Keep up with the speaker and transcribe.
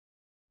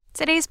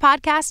Today's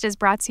podcast is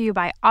brought to you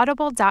by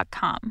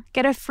Audible.com.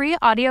 Get a free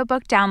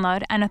audiobook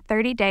download and a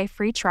 30-day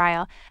free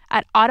trial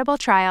at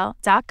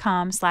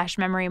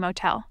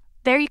audibletrial.com/memorymotel.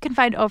 There you can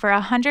find over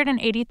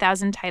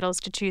 180,000 titles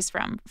to choose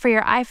from for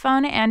your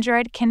iPhone,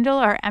 Android, Kindle,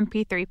 or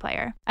MP3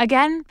 player.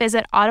 Again,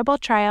 visit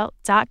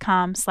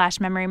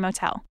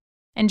audibletrial.com/memorymotel.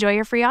 Enjoy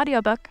your free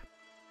audiobook.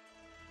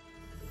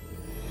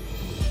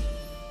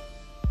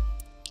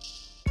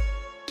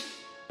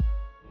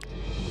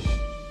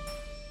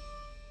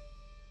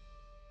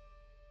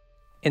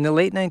 In the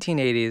late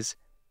 1980s,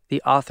 the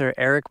author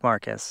Eric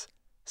Marcus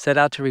set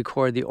out to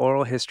record the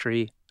oral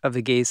history of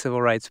the gay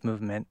civil rights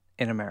movement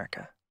in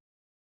America.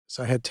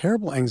 So I had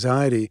terrible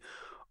anxiety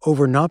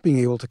over not being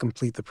able to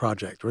complete the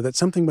project, or that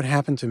something would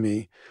happen to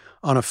me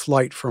on a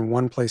flight from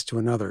one place to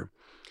another.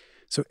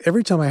 So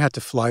every time I had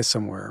to fly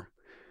somewhere,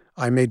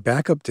 I made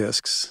backup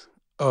discs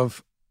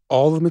of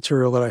all the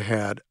material that I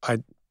had.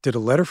 I did a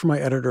letter from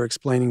my editor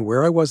explaining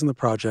where I was in the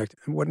project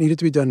and what needed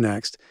to be done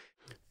next,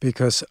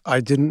 because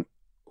I didn't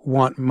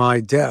want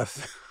my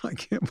death. I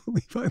can't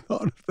believe I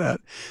thought of that.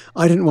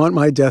 I didn't want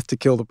my death to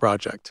kill the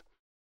project.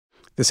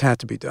 This had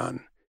to be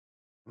done.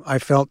 I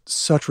felt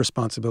such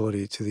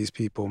responsibility to these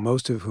people,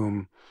 most of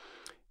whom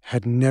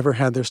had never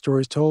had their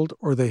stories told,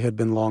 or they had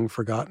been long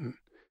forgotten.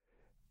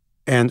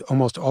 And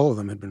almost all of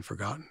them had been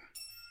forgotten.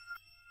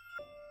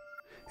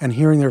 And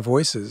hearing their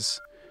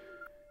voices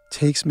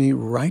takes me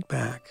right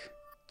back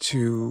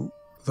to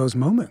those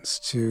moments,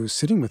 to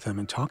sitting with them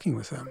and talking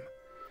with them.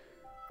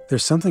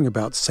 There's something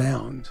about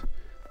sound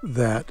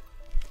that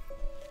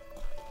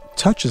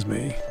touches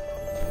me.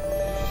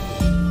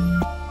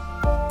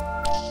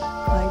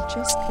 I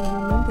just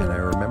can remember. And I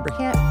remember.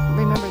 Can't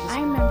remember this.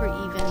 I remember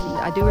even.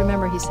 I do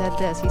remember he said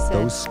this. He said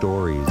Those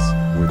stories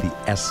were the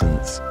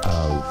essence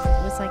of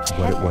It was like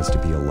what heaven. it was to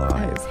be It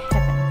alive. was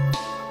heaven.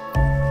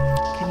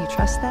 Can you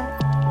trust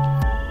that?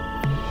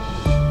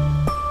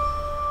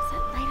 Is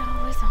that light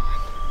always on?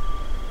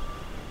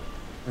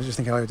 I was just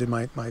thinking how I did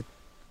my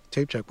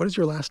tape check. What is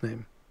your last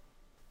name?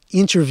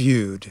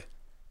 Interviewed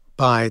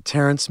by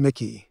Terence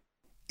Mickey.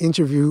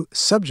 Interview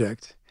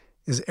subject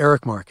is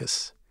Eric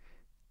Marcus.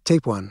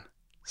 Tape 1,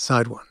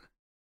 side 1.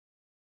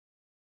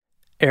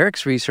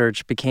 Eric's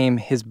research became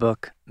his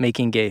book,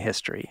 Making Gay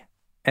History,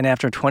 and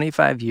after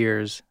 25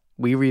 years,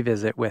 we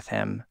revisit with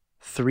him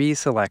 3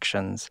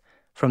 selections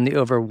from the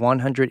over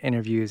 100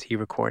 interviews he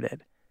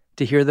recorded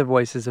to hear the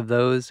voices of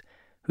those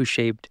who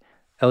shaped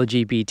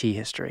LGBT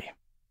history.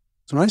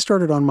 So when I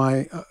started on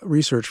my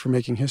research for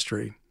Making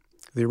History,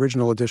 the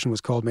original edition was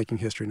called Making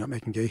History, not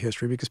Making Gay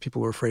History, because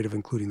people were afraid of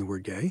including the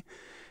word gay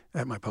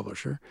at my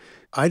publisher.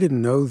 I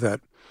didn't know that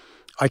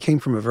I came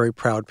from a very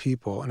proud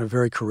people and a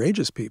very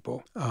courageous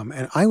people,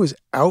 and I was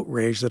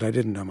outraged that I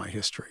didn't know my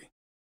history.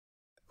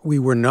 We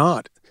were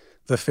not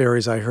the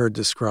fairies I heard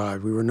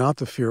described. We were not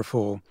the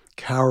fearful,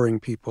 cowering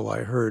people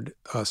I heard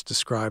us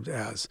described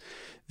as.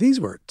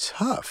 These were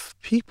tough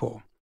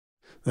people.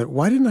 That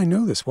why didn't I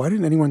know this? Why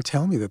didn't anyone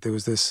tell me that there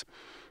was this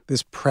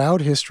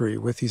proud history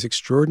with these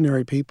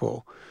extraordinary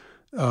people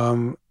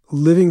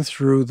living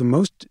through the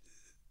most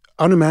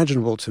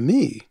unimaginable to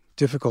me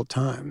difficult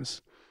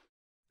times?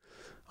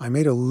 I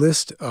made a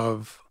list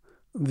of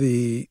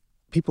the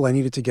people I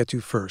needed to get to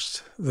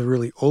first, the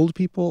really old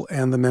people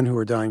and the men who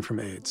were dying from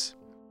AIDS.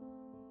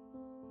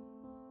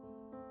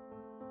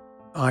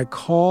 I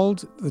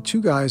called the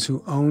 2 guys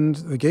who owned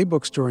the gay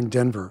bookstore in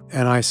Denver,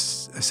 and I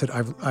said,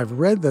 I've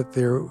read that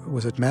there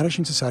was a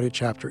Mattachine Society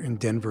chapter in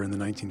Denver in the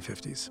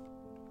 1950s.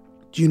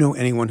 Do you know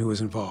anyone who was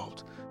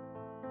involved?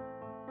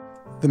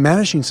 The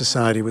Mattachine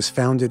Society was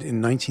founded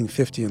in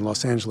 1950 in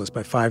Los Angeles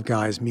by 5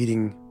 guys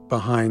meeting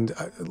behind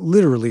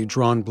literally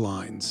drawn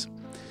blinds.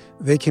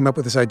 They came up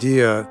with this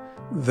idea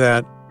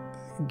that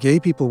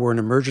gay people were an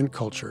emergent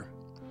culture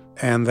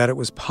and that it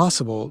was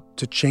possible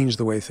to change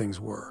the way things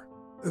were.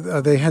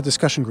 They had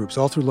discussion groups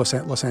all through Los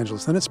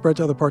Angeles. Then it spread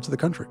to other parts of the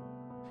country.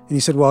 And he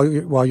said,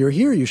 while you're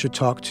here, you should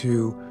talk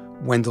to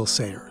Wendell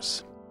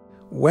Sayers.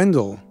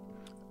 Wendell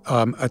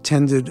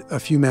attended a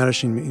few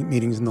Mattachine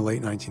meetings in the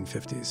late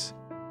 1950s.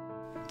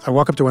 I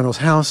walk up to Wendell's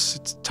house.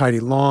 It's a tidy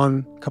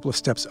lawn, a couple of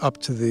steps up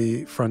to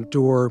the front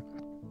door.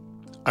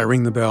 I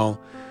ring the bell.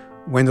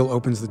 Wendell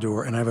opens the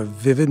door, and I have a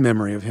vivid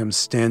memory of him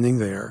standing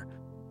there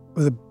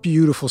with a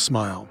beautiful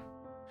smile.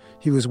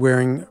 He was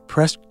wearing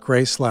pressed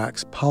gray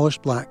slacks,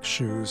 polished black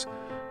shoes,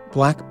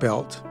 black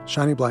belt,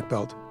 shiny black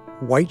belt,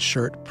 white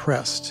shirt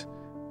pressed,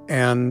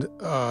 and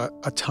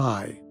a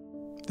tie.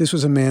 This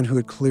was a man who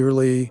had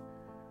clearly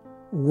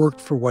worked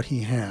for what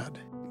he had.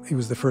 He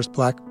was the first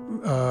black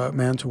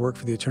man to work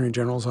for the Attorney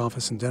General's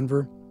office in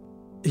Denver.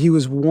 He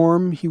was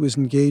warm, he was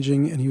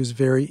engaging, and he was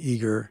very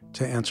eager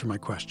to answer my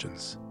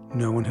questions.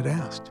 No one had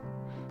asked.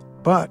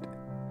 But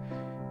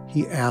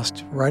he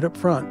asked right up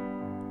front,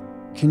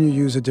 can you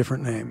use a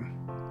different name?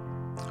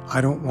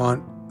 I don't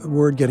want the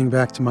word getting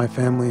back to my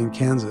family in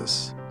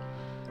Kansas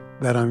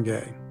that I'm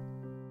gay.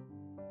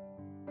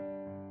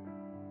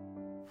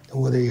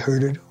 Whether he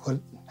heard it or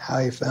how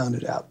he found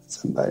it out,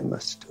 somebody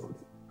must have told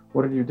him.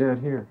 What did your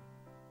dad hear?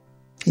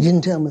 He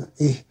didn't tell me.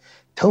 He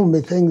told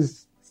me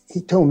things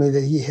he told me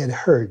that he had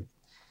heard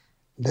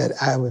that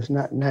I was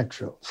not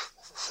natural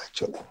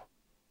sexually.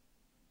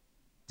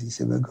 He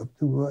said, we'll go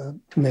to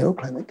Mayo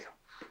Clinic,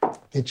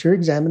 get your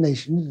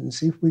examinations, and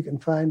see if we can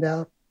find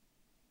out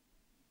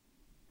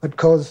what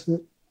caused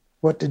it,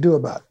 what to do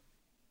about it.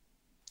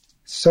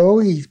 So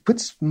he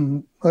puts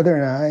Mother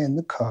and I in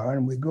the car,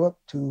 and we go up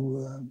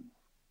to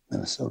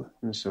Minnesota.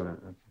 Minnesota,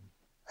 okay.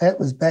 That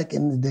was back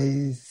in the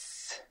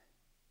days.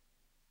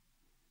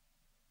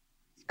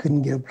 You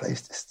couldn't get a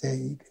place to stay.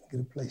 You couldn't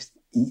get a place to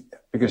eat.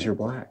 Because you're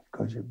black.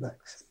 Because you're black.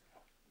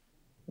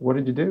 What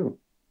did you do?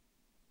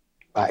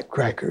 Buy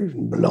crackers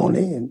and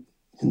bologna and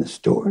in the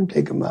store and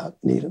take them out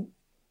and eat them,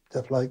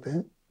 stuff like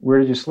that. Where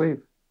did you sleep?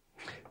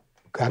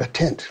 Got a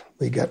tent.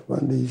 We got one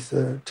of these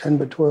 10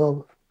 by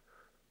 12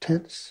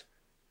 tents,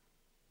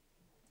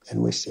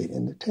 and we stayed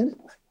in the tent at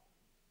night.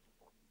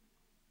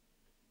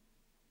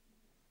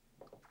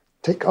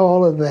 Take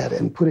all of that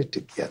and put it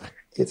together.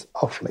 It's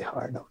awfully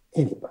hard on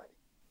anybody.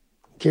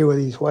 Care whether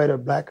he's white or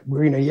black,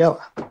 green or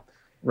yellow.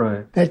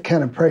 Right. That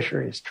kind of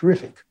pressure is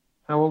terrific.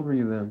 How old were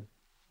you then?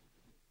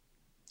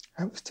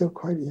 I was still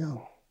quite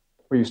young.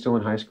 Were you still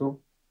in high school?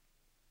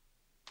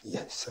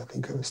 Yes, I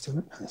think I was still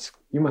in high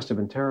school. You must have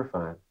been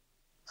terrified.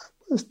 I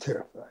was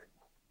terrified.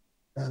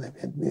 Now they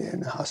had me in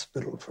the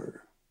hospital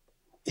for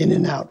in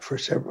and out for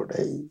several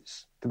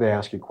days. Did they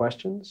ask you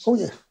questions? Oh,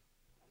 yes.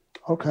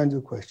 All kinds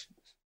of questions.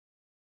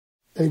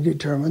 They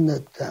determined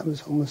that I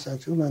was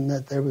homosexual and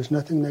that there was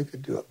nothing they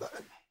could do about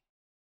it.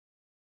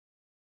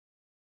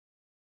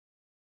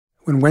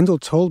 When Wendell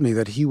told me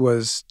that he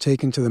was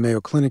taken to the Mayo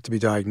Clinic to be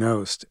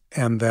diagnosed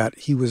and that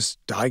he was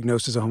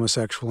diagnosed as a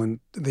homosexual and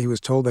that he was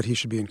told that he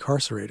should be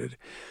incarcerated,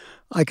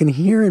 I can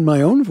hear in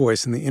my own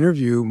voice in the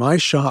interview my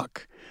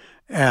shock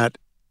at,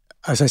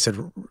 as I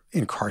said,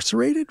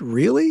 incarcerated?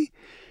 Really?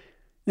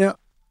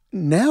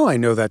 Now I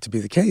know that to be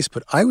the case,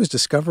 but I was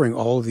discovering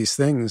all of these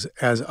things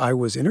as I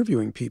was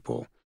interviewing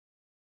people.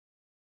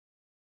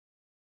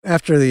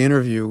 After the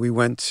interview,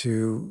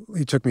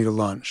 he took me to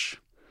lunch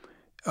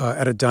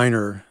at a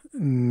diner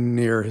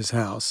near his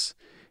house,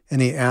 and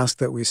he asked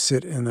that we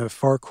sit in the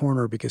far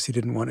corner because he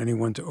didn't want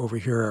anyone to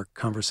overhear our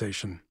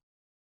conversation.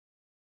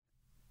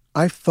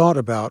 I've thought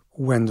about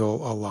Wendell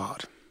a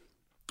lot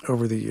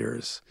over the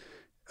years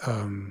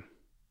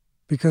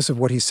because of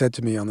what he said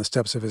to me on the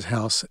steps of his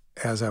house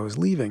as I was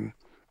leaving.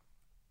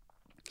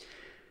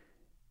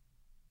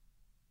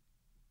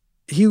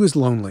 He was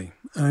lonely,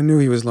 and I knew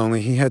he was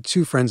lonely. He had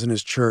 2 friends in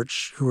his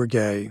church who were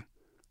gay,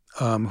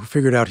 who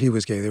figured out he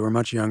was gay. They were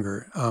much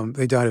younger.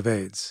 They died of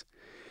AIDS.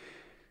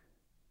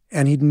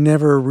 And he'd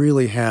never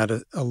really had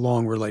a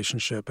long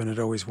relationship and had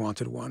always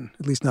wanted one,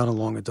 at least not a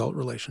long adult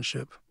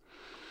relationship.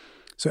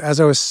 So as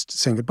I was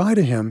saying goodbye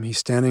to him, he's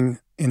standing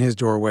in his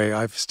doorway.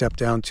 I've stepped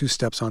down 2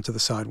 steps onto the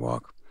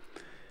sidewalk.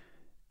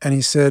 And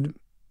he said,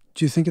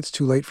 "Do you think it's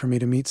too late for me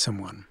to meet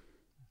someone?"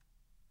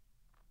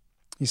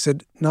 He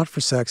said, "Not for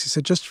sex." He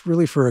said, "Just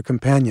really for a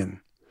companion."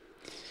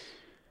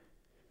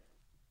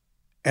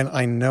 And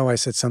I know I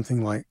said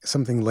something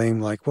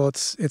lame like, "Well,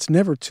 it's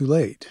never too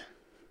late."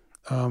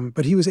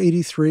 But he was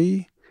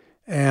 83,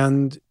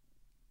 and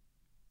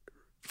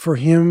for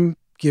him,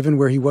 given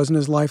where he was in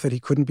his life, that he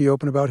couldn't be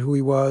open about who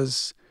he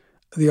was,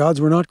 the odds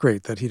were not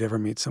great that he'd ever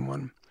meet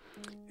someone.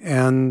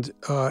 And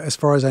as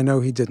far as I know,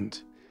 he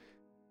didn't.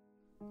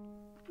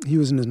 He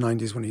was in his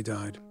 90s when he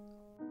died.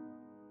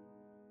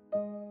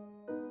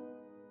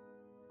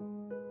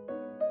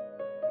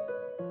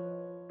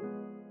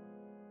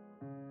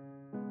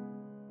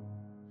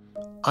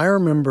 I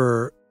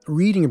remember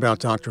reading about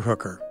Dr.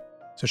 Hooker.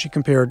 So she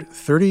compared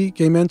 30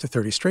 gay men to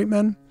 30 straight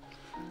men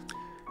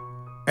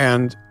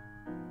and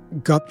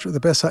got the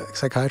best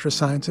psychiatrist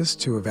scientists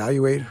to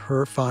evaluate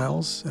her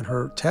files and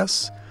her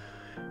tests.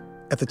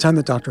 At the time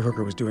that Dr.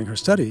 Hooker was doing her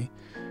study,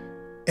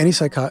 any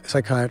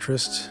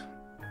psychiatrist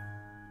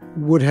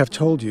would have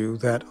told you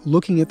that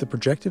looking at the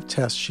projective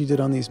tests she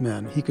did on these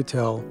men, he could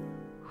tell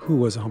who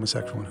was a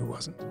homosexual and who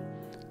wasn't.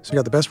 So you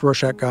got the best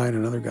Rorschach guy and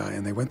another guy,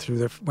 and they went through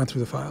the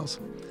files.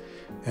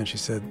 And she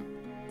said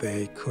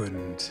they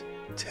couldn't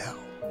tell.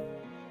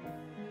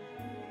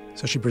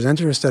 So she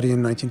presented her study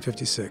in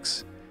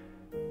 1956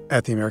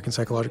 at the American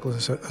Psychological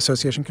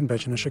Association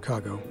convention in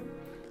Chicago,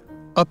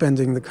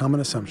 upending the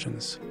common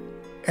assumptions.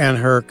 And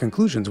her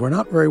conclusions were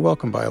not very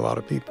welcome by a lot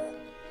of people.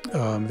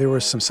 There were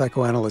some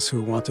psychoanalysts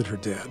who wanted her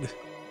dead.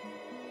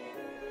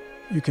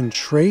 You can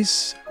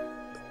trace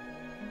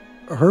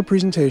her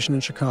presentation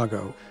in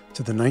Chicago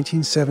to the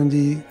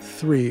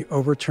 1973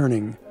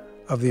 overturning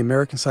of the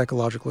American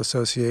Psychological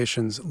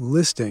Association's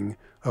listing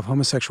of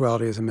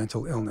homosexuality as a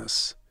mental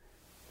illness.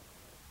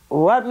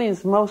 What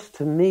means most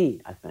to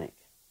me, I think,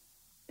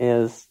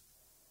 is,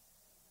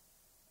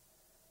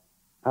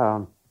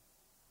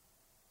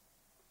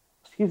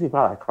 excuse me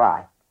while I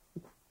cry.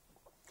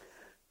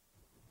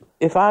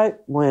 If I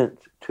went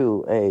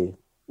to a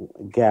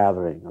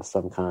gathering of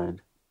some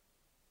kind,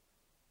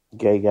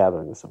 gay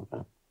gathering of some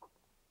kind,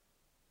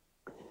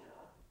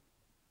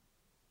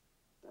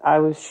 I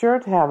was sure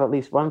to have at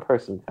least one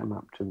person come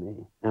up to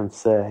me and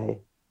say,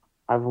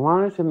 I've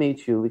wanted to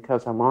meet you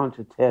because I wanted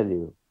to tell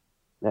you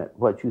that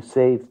what you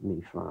saved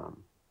me from.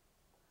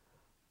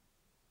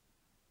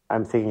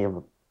 I'm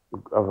thinking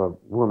of a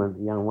woman,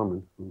 a young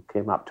woman, who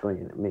came up to me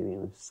in a meeting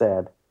and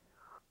said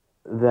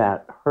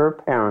that her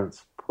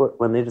parents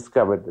when they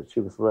discovered that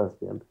she was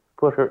lesbian,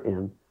 put her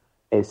in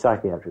a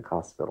psychiatric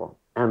hospital,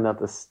 and that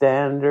the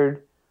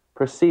standard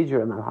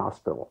procedure in that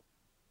hospital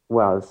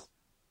was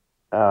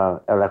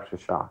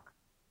electroshock.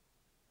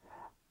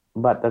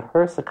 But that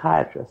her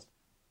psychiatrist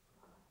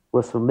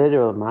was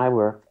familiar with my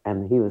work,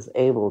 and he was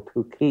able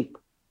to keep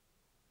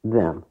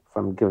them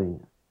from giving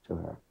it to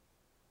her.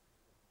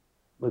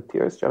 With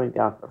tears streaming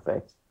down her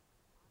face.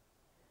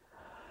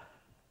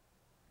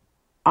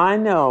 I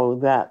know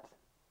that,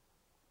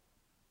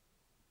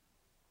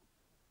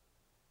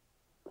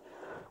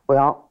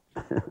 well,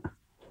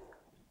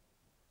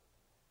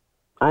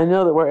 I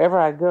know that wherever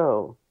I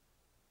go,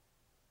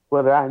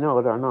 whether I know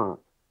it or not,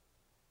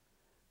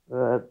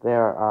 that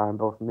there are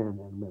both men and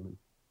women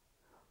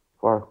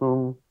for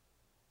whom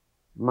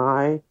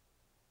my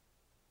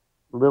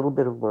little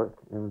bit of work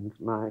and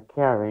my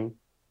caring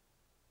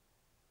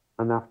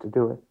enough to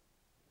do it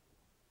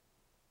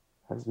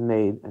has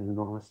made an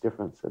enormous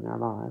difference in their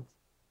lives.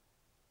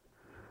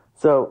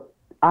 So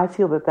I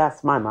feel that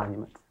that's my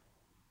monument.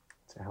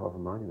 It's a hell of a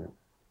monument.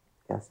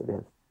 Yes, it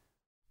is.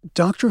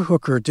 Dr.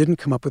 Hooker didn't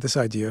come up with this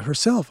idea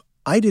herself.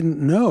 I didn't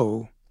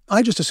know.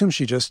 I just assumed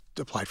she just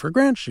applied for a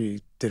grant.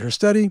 She did her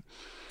study.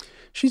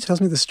 She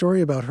tells me the story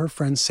about her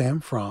friend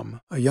Sam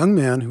Fromm, a young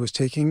man who was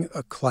taking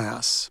a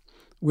class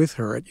with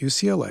her at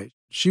UCLA.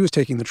 She was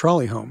taking the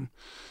trolley home,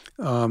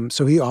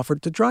 so he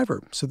offered to drive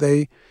her. So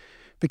they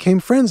became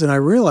friends, and I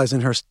realized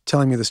in her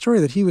telling me the story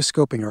that he was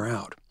scoping her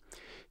out.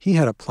 He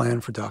had a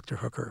plan for Dr.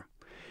 Hooker.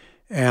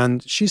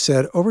 And she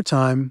said, over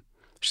time,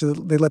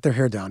 they let their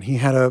hair down. He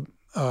had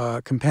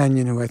a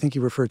companion who I think he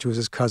referred to as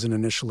his cousin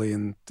initially,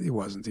 and he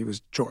wasn't. He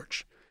was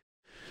George.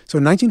 So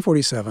in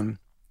 1947,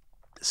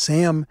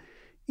 Sam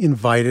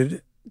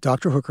invited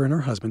Dr. Hooker and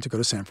her husband to go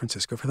to San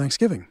Francisco for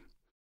Thanksgiving.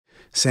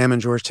 Sam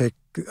and George take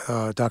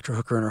Dr.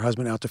 Hooker and her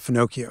husband out to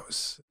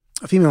Finocchio's,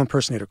 a female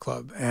impersonator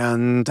club,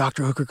 and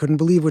Dr. Hooker couldn't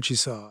believe what she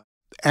saw.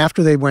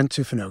 After they went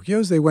to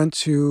Finocchio's, they went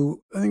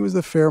to, I think it was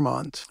the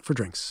Fairmont, for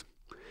drinks.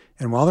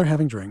 And while they're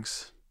having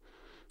drinks,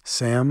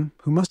 Sam,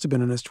 who must have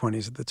been in his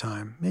 20s at the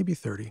time, maybe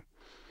 30,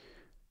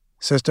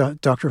 says to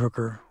Dr.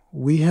 Hooker,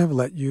 "We have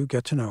let you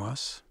get to know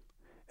us,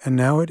 and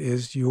now it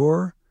is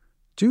your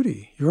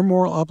duty, your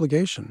moral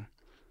obligation,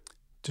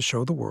 to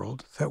show the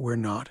world that we're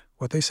not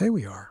what they say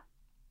we are."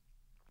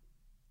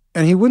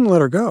 And he wouldn't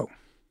let her go,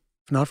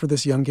 if not for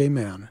this young gay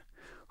man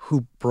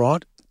who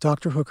brought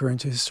Dr. Hooker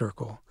into his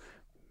circle,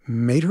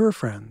 made her a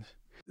friend.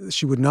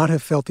 She would not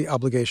have felt the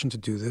obligation to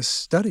do this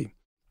study.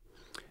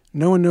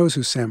 No one knows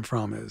who Sam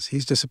Fromm is.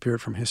 He's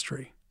disappeared from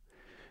history.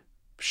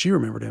 She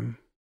remembered him.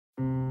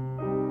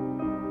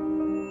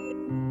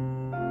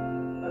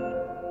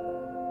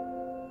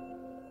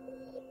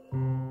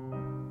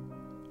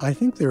 I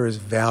think there is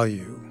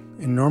value,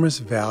 enormous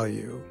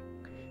value,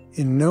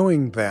 in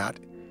knowing that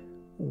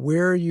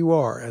where you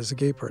are as a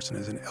gay person,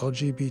 as an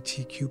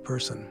LGBTQ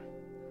person,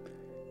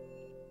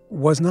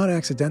 was not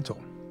accidental.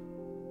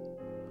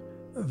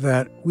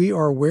 That we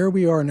are where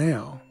we are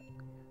now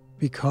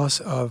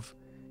because of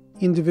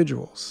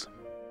individuals.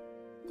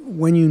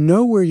 When you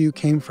know where you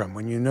came from,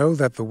 when you know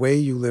that the way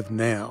you live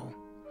now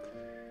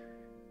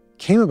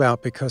came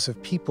about because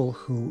of people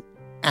who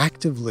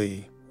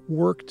actively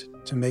worked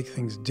to make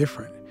things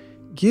different,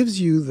 gives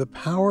you the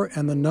power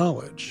and the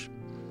knowledge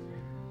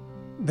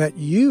that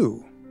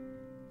you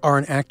are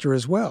an actor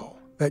as well,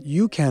 that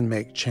you can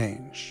make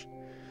change,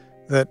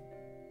 that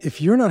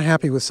if you're not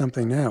happy with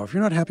something now, if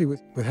you're not happy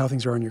with how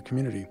things are in your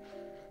community,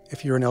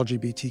 if you're an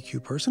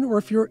LGBTQ person or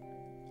if you're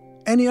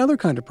any other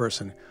kind of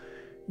person,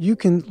 you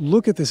can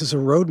look at this as a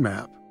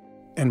roadmap.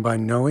 And by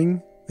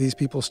knowing these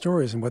people's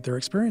stories and what their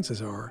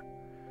experiences are,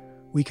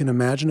 we can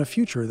imagine a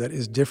future that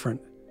is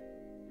different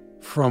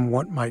from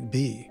what might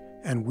be.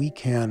 And we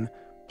can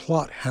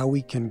plot how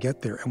we can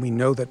get there. And we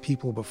know that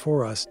people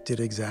before us did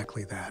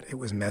exactly that. It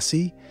was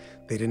messy.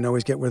 They didn't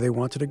always get where they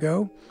wanted to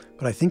go.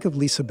 But I think of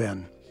Lisa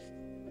Ben,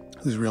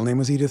 whose real name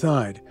was Edith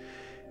Ide.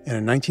 And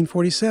in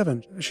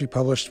 1947, she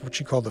published what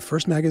she called the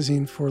first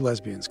magazine for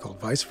lesbians, called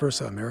Vice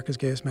Versa, America's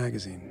Gayest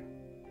Magazine.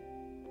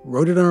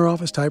 Wrote it on her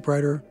office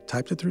typewriter,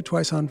 typed it through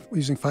twice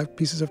using 5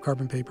 pieces of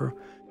carbon paper.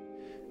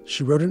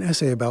 She wrote an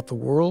essay about the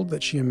world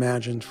that she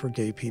imagined for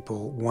gay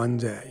people one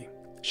day.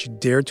 She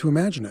dared to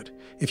imagine it.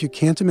 If you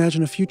can't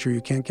imagine a future,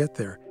 you can't get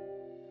there.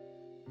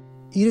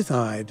 Edith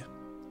Ide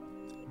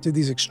did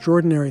these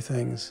extraordinary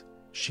things.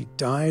 She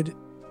died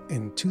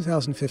in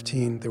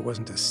 2015. There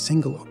wasn't a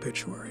single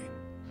obituary.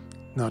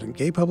 Not in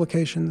gay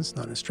publications,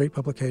 not in straight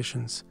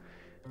publications.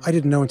 I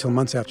didn't know until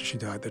months after she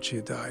died that she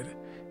had died.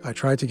 I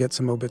tried to get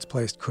some obits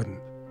placed, couldn't.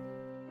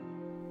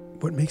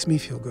 What makes me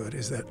feel good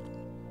is that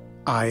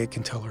I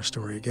can tell her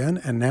story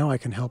again, and now I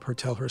can help her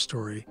tell her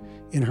story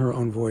in her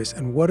own voice.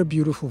 And what a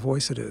beautiful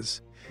voice it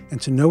is. And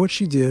to know what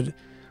she did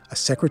a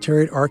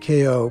secretary at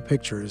RKO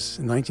Pictures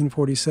in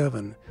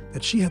 1947,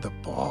 that she had the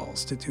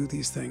balls to do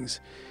these things.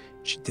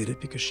 She did it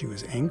because she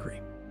was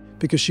angry.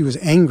 Because she was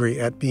angry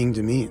at being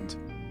demeaned,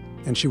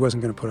 and she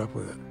wasn't going to put up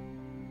with it.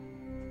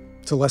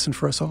 It's a lesson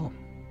for us all.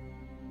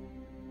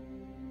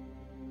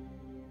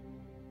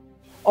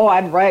 Oh,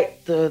 I'd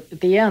write at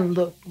the end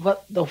the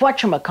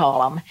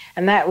whatchamacallem,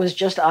 and that was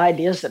just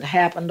ideas that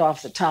happened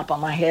off the top of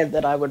my head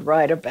that I would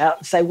write about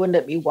and say, wouldn't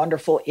it be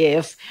wonderful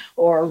if,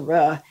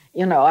 or,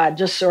 I'd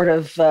just sort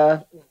of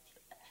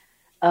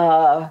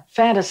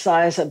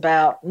fantasize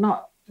about,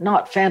 not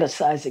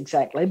fantasize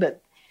exactly,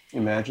 but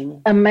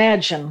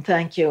Imagine,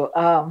 thank you,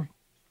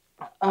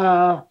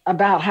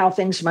 about how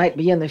things might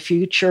be in the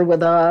future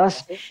with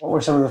us. What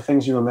were some of the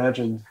things you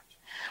imagined?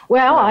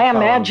 Well, I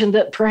imagined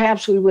that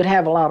perhaps we would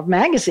have a lot of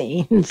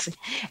magazines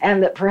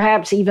and that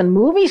perhaps even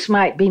movies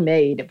might be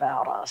made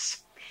about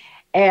us.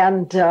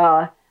 And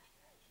I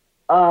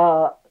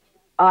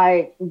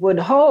would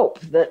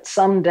hope that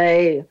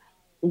someday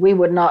we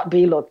would not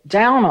be looked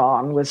down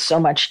on with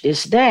so much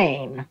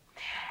disdain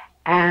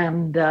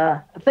and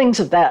things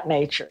of that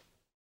nature.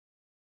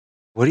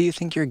 What do you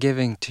think you're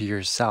giving to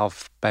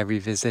yourself by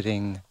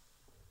revisiting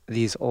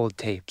these old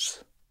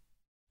tapes?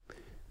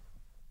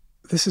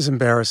 This is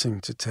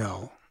embarrassing to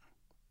tell.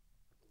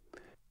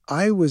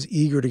 I was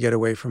eager to get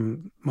away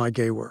from my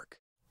gay work.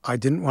 I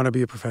didn't want to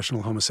be a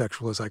professional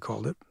homosexual, as I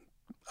called it.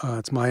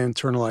 It's my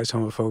internalized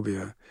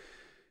homophobia.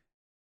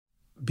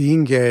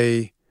 Being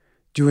gay,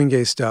 doing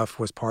gay stuff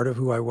was part of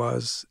who I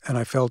was, and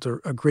I felt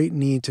a great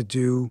need to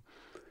do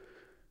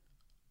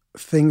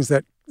things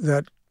that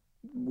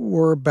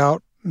were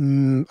about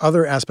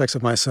other aspects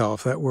of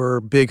myself that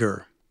were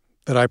bigger,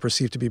 that I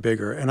perceived to be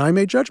bigger. And I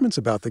made judgments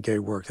about the gay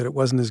work, that it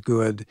wasn't as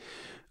good.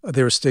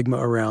 There was stigma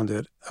around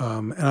it.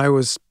 And I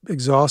was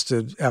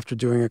exhausted after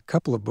doing a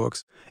couple of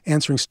books,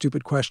 answering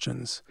stupid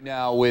questions.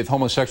 Now with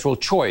homosexual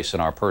choice in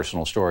our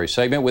personal story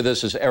segment, with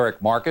us is Eric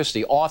Marcus,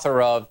 the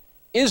author of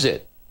Is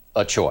It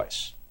a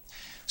Choice?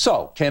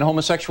 So, can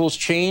homosexuals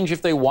change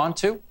if they want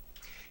to?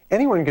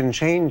 Anyone can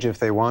change if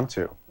they want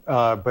to.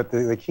 But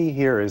the key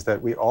here is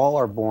that we all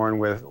are born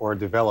with or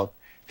develop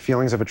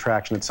feelings of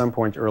attraction at some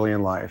point early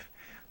in life.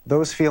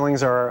 Those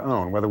feelings are our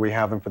own, whether we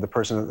have them for a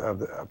person of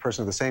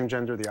the same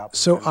gender, the opposite.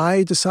 So gender.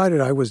 I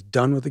decided I was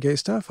done with the gay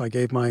stuff. I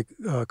gave my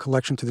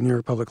collection to the New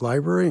York Public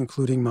Library,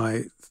 including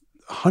my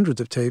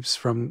hundreds of tapes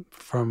from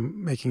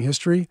Making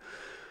History.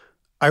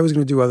 I was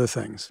going to do other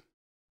things.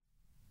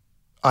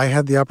 I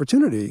had the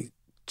opportunity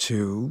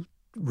to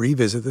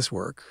revisit this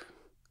work,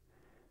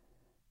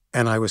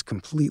 and I was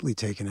completely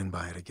taken in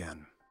by it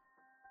again.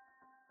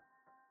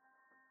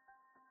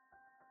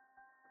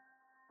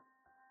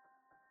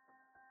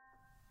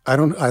 I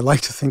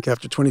like to think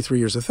after 23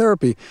 years of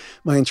therapy,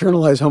 my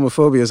internalized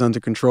homophobia is under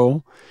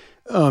control,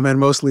 and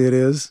mostly it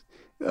is.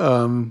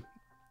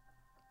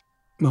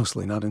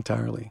 Mostly, not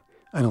entirely.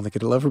 I don't think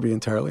it'll ever be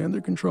entirely under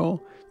control,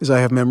 because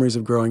I have memories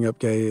of growing up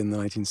gay in the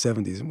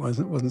 1970s. It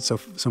wasn't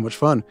so much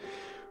fun.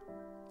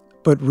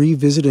 But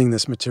revisiting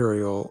this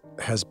material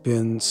has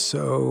been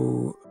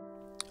so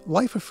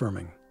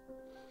life-affirming.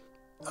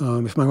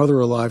 If my mother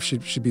were alive,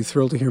 she'd be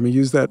thrilled to hear me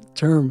use that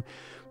term.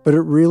 But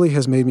it really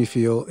has made me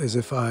feel as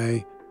if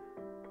I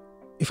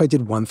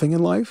did one thing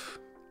in life,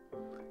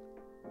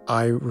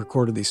 I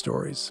recorded these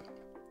stories.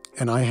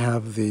 And I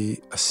have the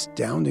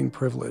astounding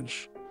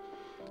privilege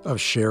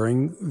of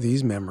sharing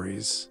these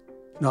memories,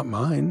 not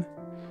mine,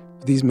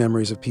 these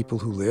memories of people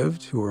who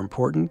lived, who were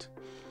important,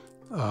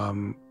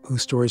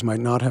 whose stories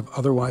might not have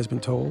otherwise been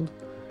told.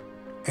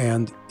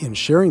 And in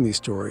sharing these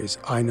stories,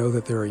 I know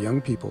that there are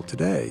young people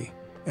today,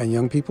 and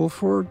young people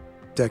for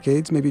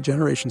decades, maybe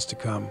generations to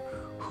come,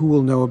 who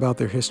will know about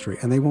their history,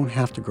 and they won't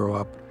have to grow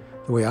up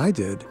the way I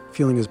did,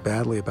 feeling as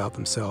badly about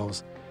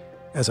themselves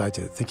as I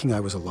did, thinking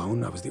I was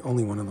alone, I was the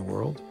only one in the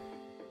world.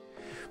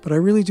 But I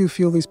really do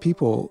feel these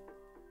people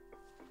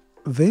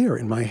there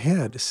in my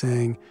head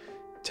saying,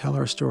 tell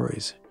our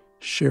stories,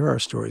 share our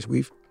stories.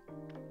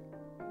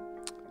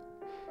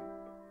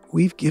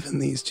 We've given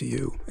these to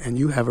you, and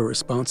you have a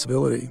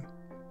responsibility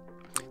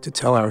to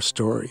tell our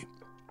story.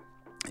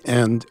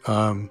 And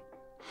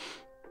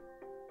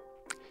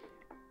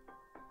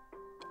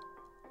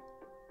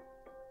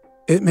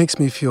it makes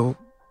me feel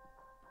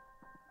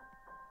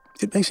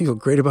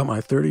great about my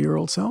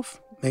 30-year-old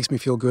self. It makes me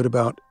feel good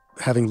about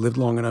having lived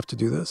long enough to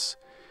do this.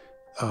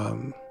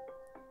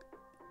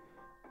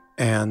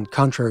 And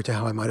contrary to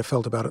how I might have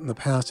felt about it in the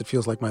past, it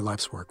feels like my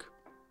life's work.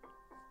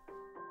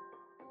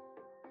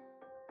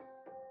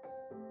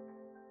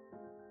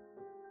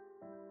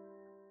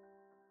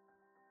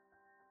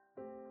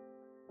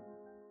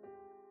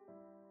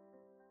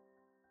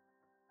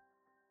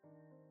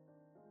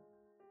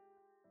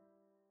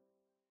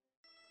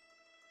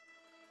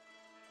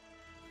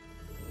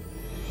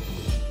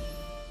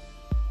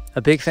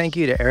 A big thank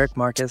you to Eric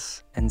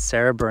Marcus and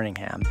Sarah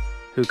Birmingham,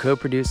 who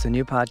co-produced the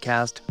new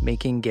podcast,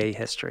 Making Gay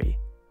History,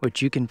 which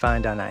you can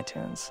find on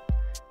iTunes.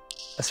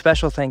 A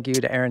special thank you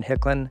to Aaron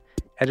Hicklin,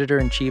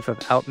 editor-in-chief of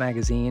Out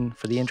Magazine,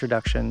 for the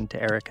introduction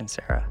to Eric and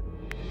Sarah.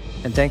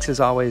 And thanks as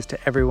always to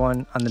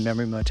everyone on the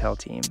Memory Motel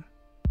team.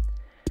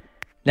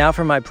 Now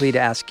for my plea to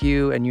ask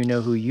you, and you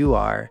know who you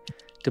are,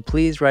 to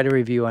please write a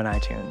review on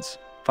iTunes,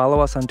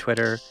 follow us on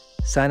Twitter,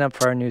 sign up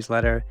for our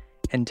newsletter,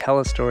 and tell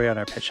a story on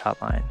our pitch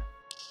hotline.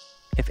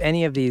 If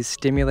any of these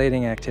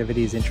stimulating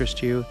activities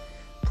interest you,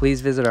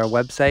 please visit our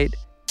website,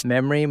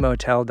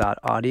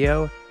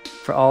 memorymotel.audio,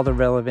 for all the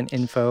relevant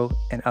info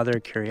and other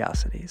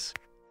curiosities.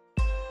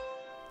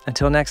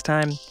 Until next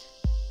time,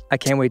 I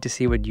can't wait to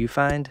see what you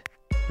find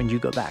when you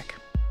go back.